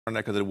our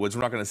neck of the woods.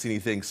 We're not going to see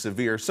anything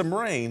severe. Some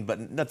rain,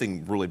 but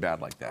nothing really bad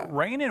like that.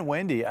 Rain and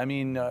windy. I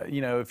mean,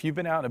 if you've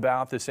been out and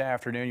about this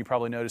afternoon, you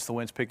probably noticed the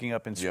winds picking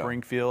up in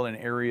Springfield and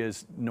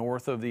areas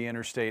north of the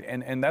interstate.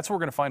 And that's what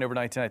we're going to find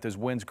overnight tonight. Those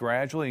winds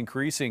gradually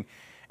increasing.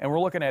 And we're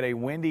looking at a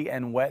windy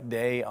and wet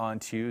day on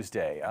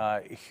Tuesday.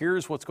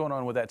 Here's what's going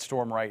on with that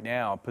storm right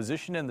now.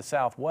 Positioned in the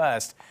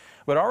southwest,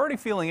 but already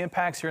feeling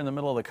impacts here in the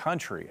middle of the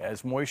country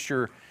as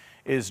moisture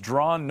is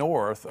drawn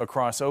north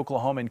across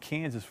Oklahoma and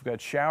Kansas. We've got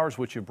showers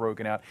which have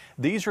broken out.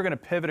 These are going to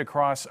pivot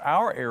across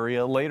our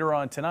area later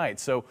on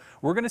tonight. So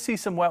we're going to see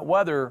some wet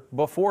weather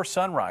before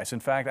sunrise. In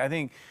fact, I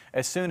think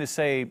as soon as,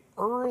 say,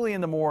 early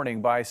in the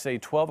morning, by, say,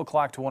 12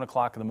 o'clock to 1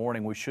 o'clock in the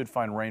morning, we should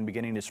find rain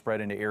beginning to spread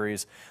into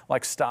areas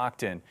like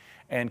Stockton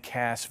and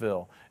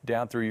Cassville,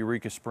 down through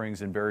Eureka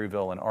Springs and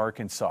Berryville in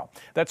Arkansas.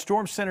 That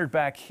storm centered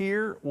back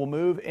here will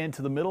move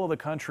into the middle of the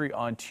country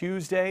on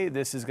Tuesday.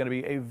 This is going to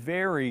be a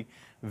very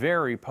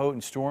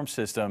potent storm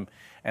system,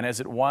 and as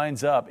it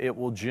winds up, it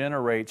will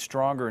generate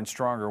stronger and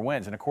stronger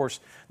winds. And of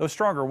course, those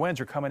stronger winds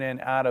are coming in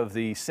out of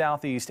the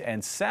southeast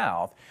and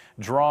south,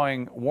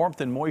 drawing warmth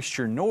and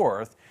moisture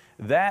north.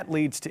 That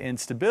leads to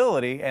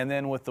instability, and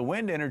then with the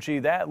wind energy,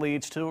 that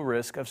leads to a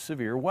risk of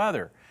severe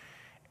weather,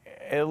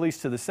 at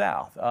least to the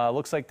south.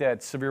 Looks like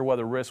that severe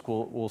weather risk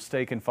will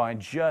stay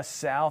confined just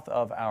south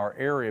of our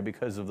area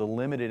because of the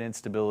limited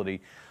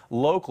instability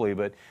locally,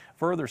 but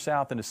further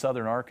south into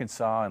southern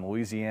Arkansas and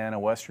Louisiana,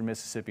 western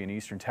Mississippi, and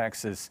eastern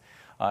Texas,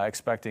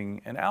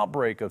 expecting an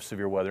outbreak of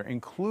severe weather,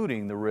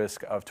 including the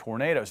risk of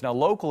tornadoes. Now,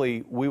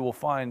 locally, we will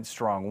find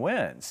strong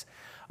winds,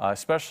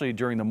 especially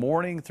during the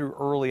morning through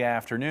early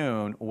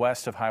afternoon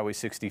west of Highway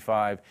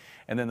 65,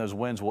 and then those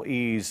winds will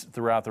ease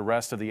throughout the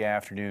rest of the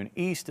afternoon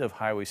east of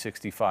Highway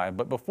 65.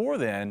 But before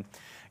then,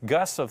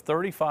 gusts of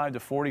 35 to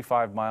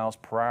 45 miles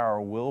per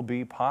hour will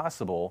be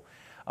possible.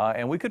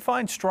 And we could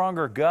find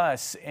stronger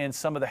gusts in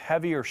some of the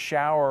heavier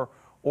shower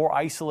or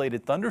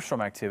isolated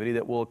thunderstorm activity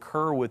that will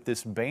occur with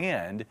this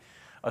band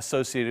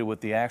associated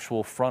with the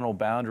actual frontal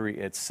boundary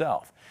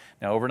itself.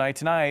 Now, overnight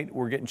tonight,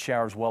 we're getting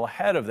showers well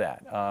ahead of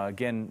that.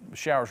 Again,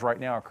 showers right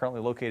now are currently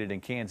located in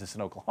Kansas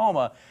and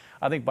Oklahoma.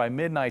 I think by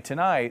midnight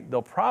tonight,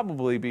 they'll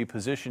probably be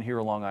positioned here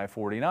along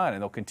I-49,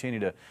 and they'll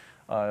continue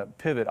to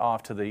pivot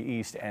off to the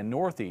east and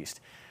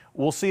northeast.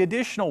 We'll see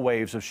additional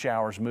waves of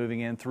showers moving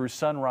in through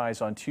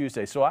sunrise on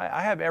Tuesday. So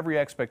I have every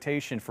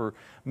expectation for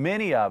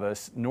many of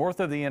us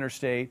north of the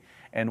interstate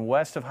and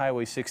west of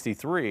Highway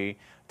 63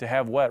 to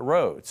have wet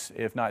roads,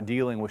 if not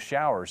dealing with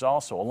showers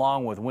also,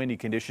 along with windy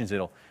conditions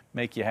that'll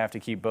make you have to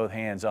keep both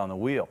hands on the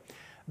wheel.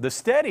 The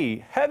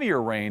steady, heavier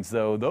rains,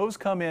 though, those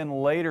come in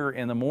later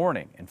in the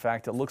morning. In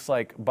fact, it looks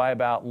like by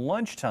about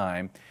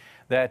lunchtime,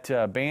 that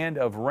band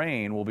of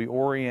rain will be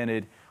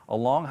oriented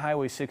along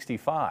Highway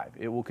 65.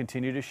 It will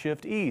continue to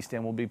shift east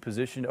and will be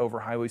positioned over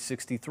Highway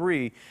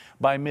 63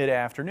 by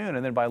mid-afternoon.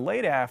 And then by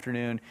late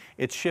afternoon,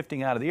 it's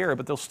shifting out of the area,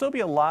 but there'll still be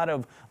a lot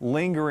of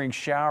lingering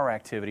shower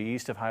activity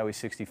east of Highway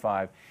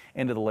 65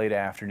 into the late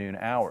afternoon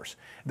hours.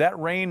 That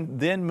rain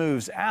then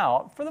moves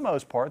out for the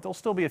most part. There'll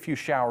still be a few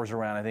showers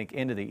around, I think,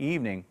 into the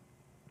evening,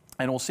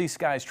 and we'll see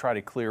skies try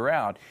to clear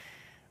out.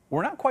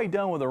 We're not quite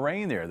done with the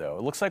rain there, though.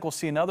 It looks like we'll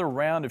see another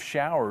round of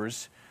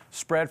showers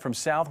spread from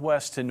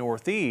southwest to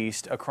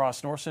northeast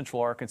across north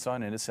central Arkansas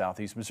and into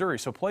southeast Missouri.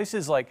 So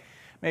places like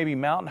maybe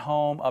Mountain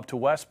Home up to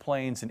West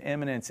Plains and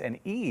Eminence and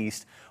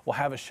east will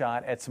have a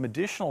shot at some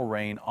additional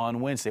rain on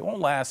Wednesday. It won't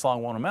last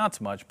long, won't amount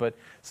to much, but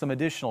some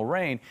additional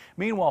rain.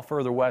 Meanwhile,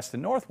 further west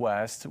and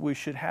northwest, we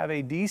should have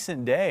a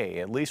decent day.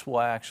 At least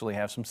we'll actually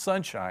have some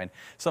sunshine,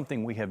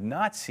 something we have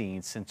not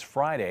seen since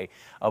Friday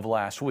of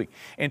last week.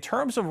 In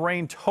terms of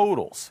rain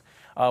totals,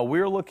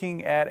 we're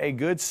looking at a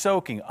good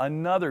soaking,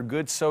 another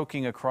good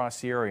soaking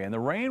across the area. And the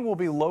rain will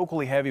be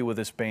locally heavy with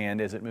this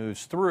band as it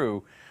moves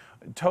through.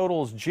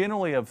 Totals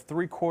generally of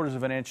 3/4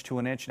 of an inch to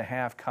 1.5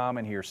 inches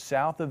common here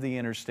south of the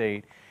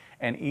interstate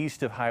and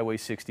east of Highway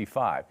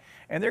 65.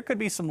 And there could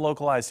be some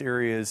localized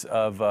areas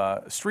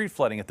of street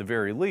flooding at the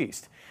very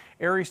least.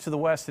 Areas to the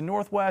west and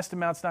northwest,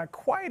 amounts not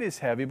quite as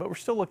heavy, but we're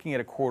still looking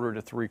at 1/4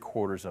 to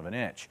 3/4 of an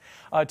inch.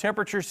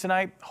 Temperatures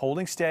tonight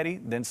holding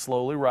steady, then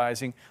slowly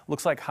rising.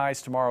 Looks like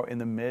highs tomorrow in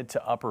the mid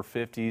to upper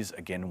 50s.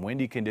 Again,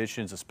 windy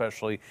conditions,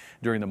 especially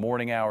during the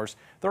morning hours.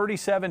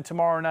 37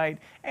 tomorrow night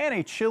and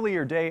a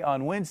chillier day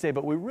on Wednesday,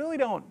 but we really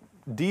don't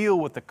deal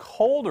with the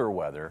colder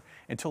weather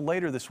until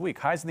later this week.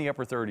 Highs in the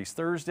upper 30s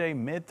Thursday,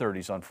 mid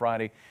 30s on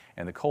Friday,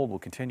 and the cold will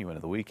continue into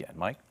the weekend.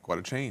 Mike? Quite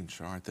a change.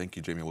 All right, thank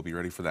you, Jamie. We'll be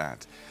ready for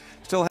that.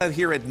 Still ahead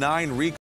here at 9.